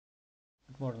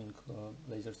morning,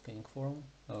 laser scanning forum.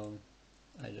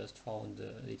 I just found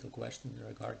a little question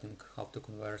regarding how to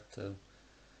convert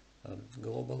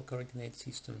global coordinate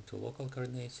system to local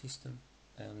coordinate system,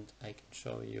 and I can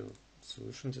show you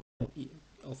solutions that I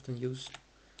often use.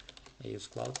 I use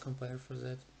Cloud Compare for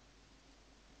that.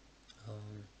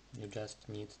 You just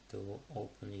need to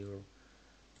open your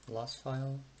LAS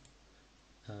file,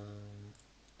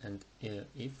 and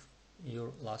if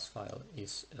your LAS file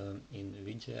is in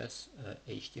VGS,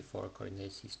 HT4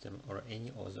 coordinate system or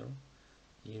any other,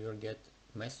 you will get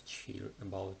message here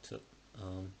about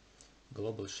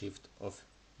global shift of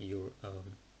your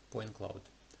point cloud.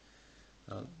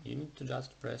 You need to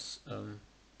just press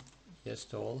yes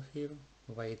to all here,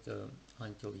 wait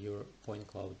until your point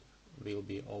cloud will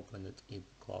be opened in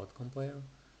Cloud Compare.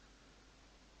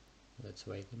 Let's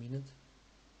wait a minute.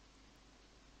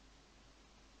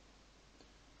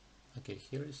 Okay,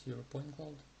 here is your point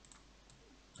cloud.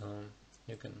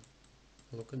 You can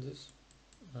look at this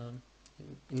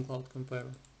in Cloud Compare.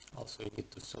 Also, you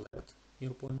need to select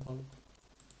your point cloud,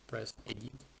 press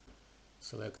Edit,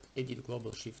 select Edit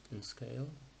Global Shift and Scale.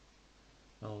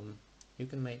 You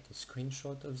can make a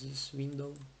screenshot of this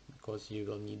window because you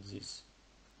will need these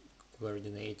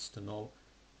coordinates to know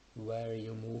where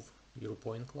you move your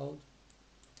point cloud.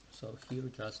 So here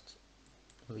just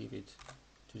leave it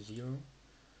to 0.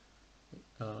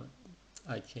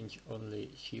 I change only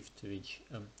shift which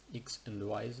X and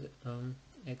Y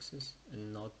axis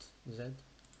and not Z.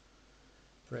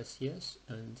 Press yes,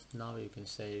 and now you can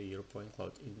save your point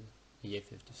cloud in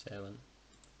EF57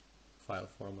 file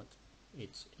format.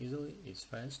 It's easily, it's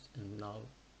fast, and now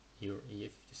your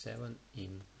EF57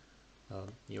 in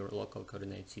your local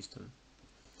coordinate system.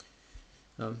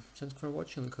 Thanks for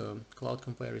watching. Cloud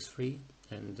Compare is free,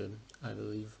 and I will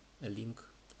leave a link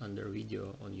under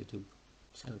video on YouTube.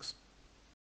 Thanks.